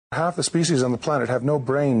Half the species on the planet have no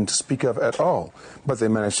brain to speak of at all, but they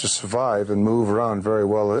manage to survive and move around very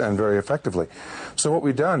well and very effectively. So what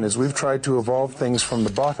we've done is we've tried to evolve things from the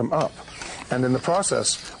bottom up. And in the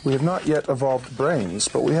process, we have not yet evolved brains,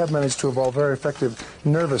 but we have managed to evolve very effective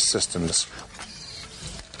nervous systems.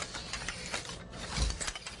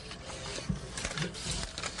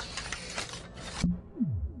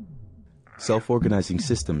 Self-organizing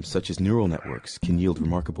systems such as neural networks can yield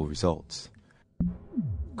remarkable results.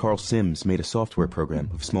 Carl Sims made a software program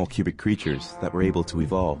of small cubic creatures that were able to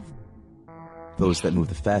evolve. Those that moved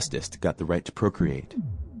the fastest got the right to procreate.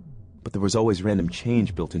 But there was always random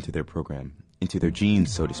change built into their program, into their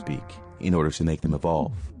genes, so to speak, in order to make them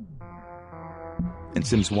evolve. And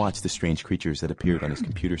Sims watched the strange creatures that appeared on his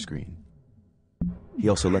computer screen. He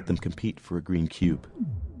also let them compete for a green cube.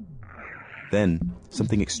 Then,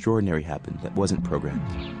 something extraordinary happened that wasn't programmed.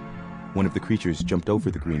 One of the creatures jumped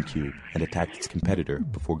over the green cube and attacked its competitor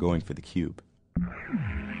before going for the cube.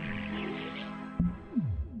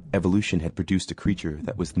 Evolution had produced a creature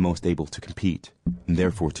that was the most able to compete, and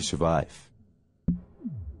therefore to survive. It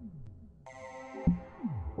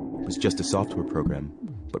was just a software program,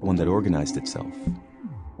 but one that organized itself.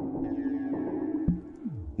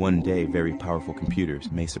 One day, very powerful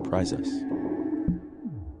computers may surprise us.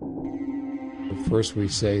 First we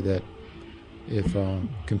say that if a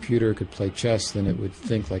computer could play chess, then it would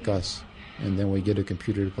think like us. And then we get a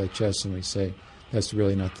computer to play chess and we say, that's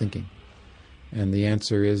really not thinking. And the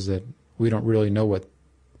answer is that we don't really know what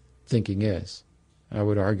thinking is. I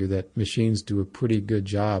would argue that machines do a pretty good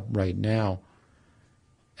job right now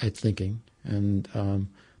at thinking. And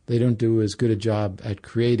they don't do as good a job at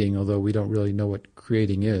creating, although we don't really know what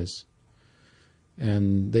creating is.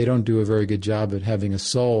 And they don't do a very good job at having a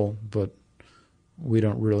soul, but we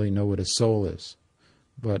don't really know what a soul is.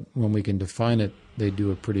 But when we can define it, they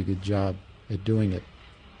do a pretty good job at doing it.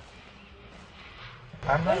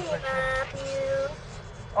 I'm not love you.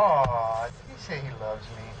 Aw, he say he loves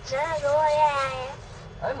me.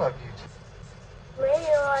 I love you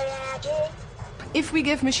too. If we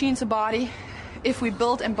give machines a body, if we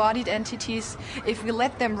build embodied entities, if we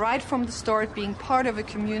let them right from the start being part of a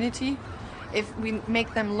community, if we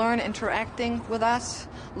make them learn interacting with us,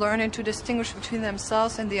 learning to distinguish between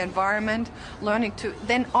themselves and the environment, learning to,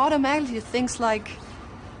 then automatically things like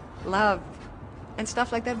love and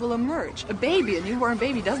stuff like that will emerge. A baby, a newborn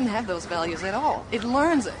baby, doesn't have those values at all. It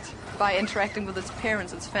learns it by interacting with its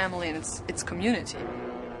parents, its family, and its community.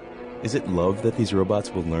 Is it love that these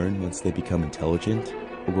robots will learn once they become intelligent,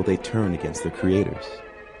 or will they turn against their creators?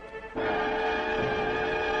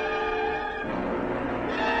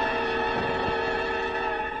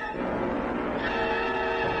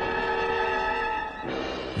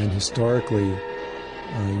 And historically,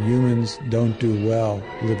 humans don't do well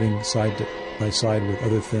living side by side with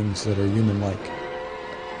other things that are human-like.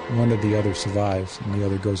 One or the other survives and the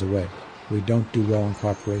other goes away. We don't do well in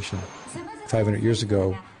cooperation. 500 years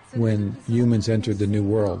ago, when humans entered the New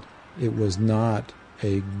World, it was not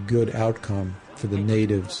a good outcome for the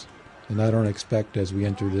natives. And I don't expect as we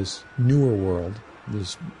enter this newer world,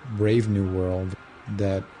 this brave new world,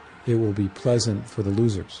 that it will be pleasant for the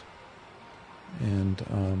losers. And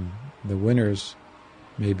the winners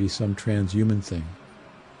may be some transhuman thing,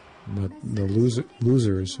 but the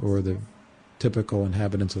losers, or the typical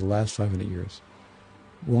inhabitants of the last 500 years,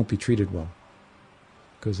 won't be treated well,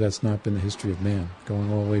 because that's not been the history of man, going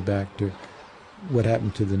all the way back to what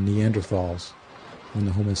happened to the Neanderthals when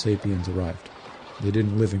the Homo sapiens arrived. They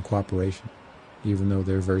didn't live in cooperation, even though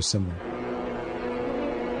they're very similar.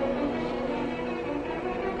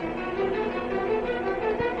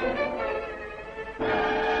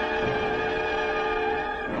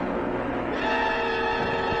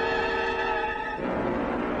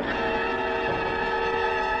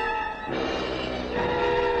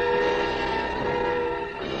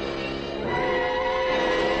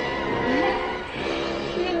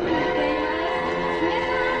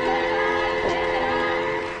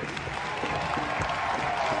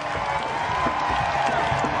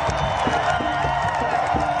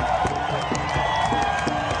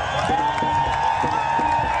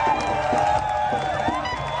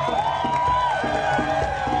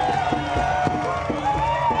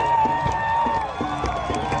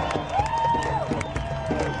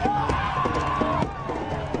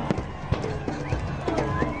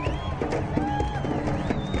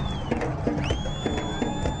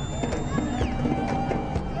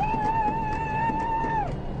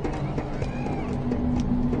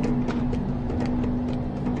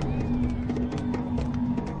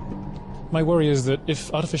 My worry is that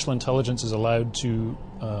if artificial intelligence is allowed to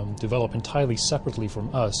develop entirely separately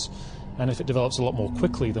from us, and if it develops a lot more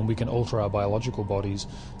quickly than we can alter our biological bodies,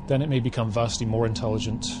 then it may become vastly more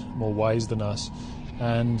intelligent, more wise than us,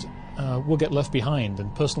 and we'll get left behind.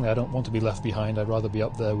 And personally, I don't want to be left behind. I'd rather be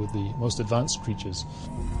up there with the most advanced creatures.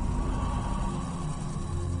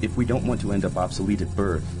 If we don't want to end up obsolete at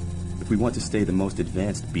birth, if we want to stay the most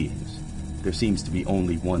advanced beings, there seems to be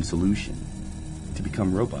only one solution: to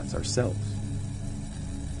become robots ourselves.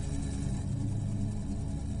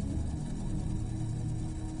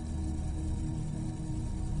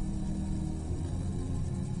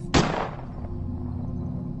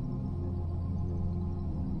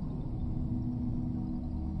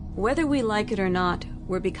 Whether we like it or not,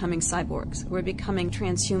 we're becoming cyborgs. We're becoming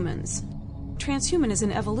transhumans. Transhuman is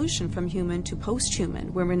an evolution from human to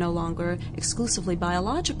post-human, where we're no longer exclusively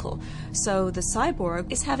biological. So the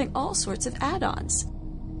cyborg is having all sorts of add-ons.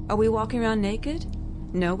 Are we walking around naked?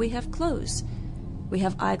 No, we have clothes. We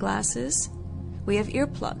have eyeglasses. We have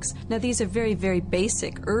earplugs. Now, these are very, very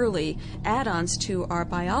basic, early add-ons to our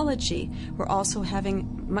biology. We're also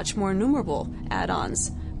having much more innumerable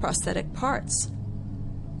add-ons, prosthetic parts,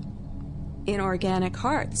 inorganic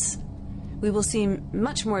hearts. We will see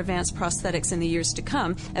much more advanced prosthetics in the years to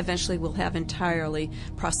come. Eventually, we'll have entirely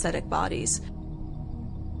prosthetic bodies.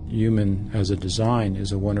 Human as a design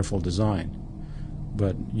is a wonderful design,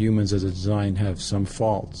 but humans as a design have some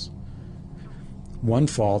faults. One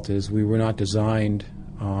fault is we were not designed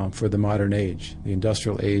for the modern age. The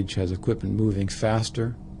industrial age has equipment moving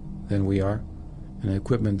faster than we are, and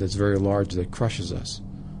equipment that's very large that crushes us.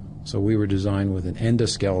 So we were designed with an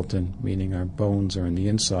endoskeleton, meaning our bones are on the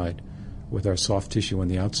inside, with our soft tissue on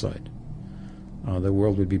the outside. The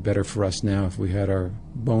world would be better for us now if we had our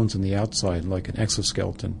bones on the outside like an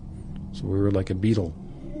exoskeleton. So we were like a beetle.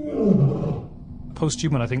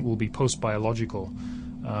 Post-human, I think, will be post-biological.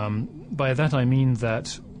 By that I mean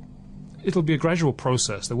that it'll be a gradual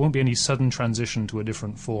process. There won't be any sudden transition to a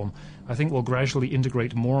different form. I think we'll gradually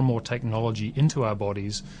integrate more and more technology into our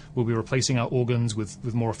bodies. We'll be replacing our organs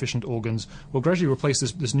with more efficient organs. We'll gradually replace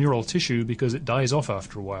this neural tissue because it dies off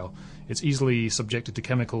after a while. It's easily subjected to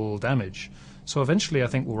chemical damage. So eventually I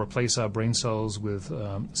think we'll replace our brain cells with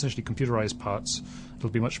essentially computerized parts.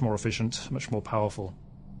 It'll be much more efficient, much more powerful.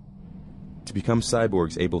 To become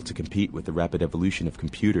cyborgs able to compete with the rapid evolution of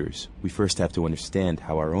computers, we first have to understand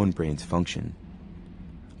how our own brains function.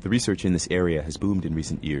 The research in this area has boomed in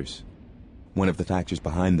recent years. One of the factors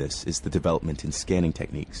behind this is the development in scanning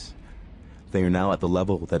techniques. They are now at the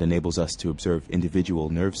level that enables us to observe individual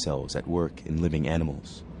nerve cells at work in living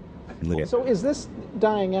animals. So is this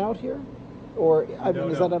dying out here? Or is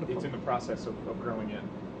that it's in the process of growing in.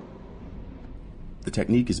 The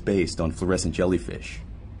technique is based on fluorescent jellyfish.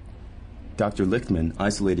 Dr. Lichtman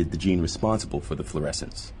isolated the gene responsible for the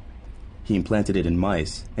fluorescence. He implanted it in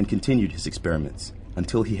mice and continued his experiments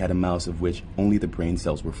until he had a mouse of which only the brain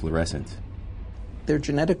cells were fluorescent. They're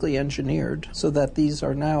genetically engineered so that these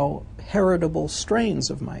are now heritable strains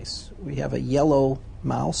of mice. We have a yellow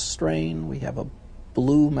mouse strain, we have a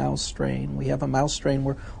blue mouse strain, we have a mouse strain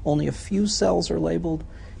where only a few cells are labeled,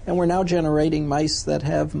 and we're now generating mice that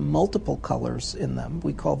have multiple colors in them.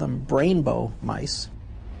 We call them rainbow mice.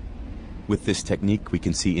 With this technique, we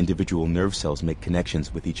can see individual nerve cells make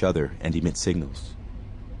connections with each other and emit signals.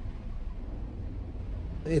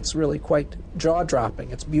 It's really quite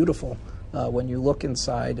jaw-dropping. It's beautiful when you look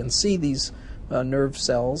inside and see these nerve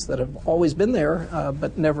cells that have always been there,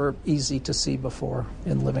 but never easy to see before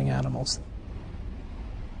in living animals.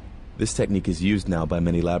 This technique is used now by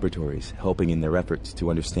many laboratories, helping in their efforts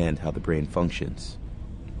to understand how the brain functions.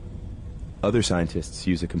 Other scientists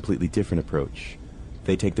use a completely different approach.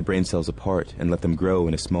 They take the brain cells apart and let them grow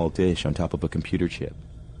in a small dish on top of a computer chip.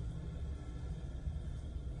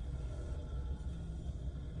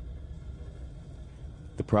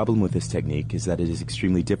 The problem with this technique is that it is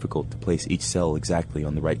extremely difficult to place each cell exactly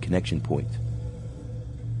on the right connection point.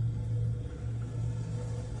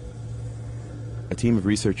 A team of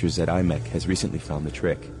researchers at IMEC has recently found the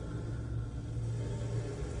trick.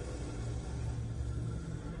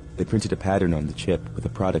 They printed a pattern on the chip with a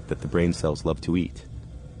product that the brain cells love to eat.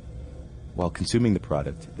 While consuming the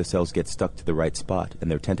product, the cells get stuck to the right spot and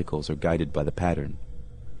their tentacles are guided by the pattern.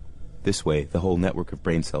 This way, the whole network of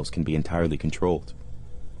brain cells can be entirely controlled.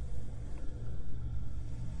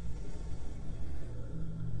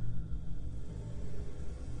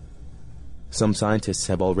 Some scientists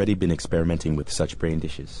have already been experimenting with such brain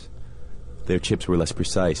dishes. Their chips were less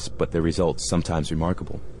precise, but their results sometimes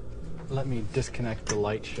remarkable. Let me disconnect the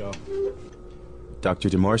light show. Dr.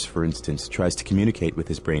 DeMars, for instance, tries to communicate with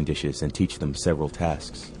his brain dishes and teach them several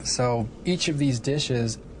tasks. So each of these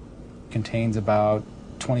dishes contains about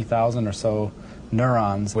 20,000 or so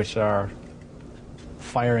neurons, which are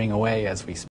firing away as we speak.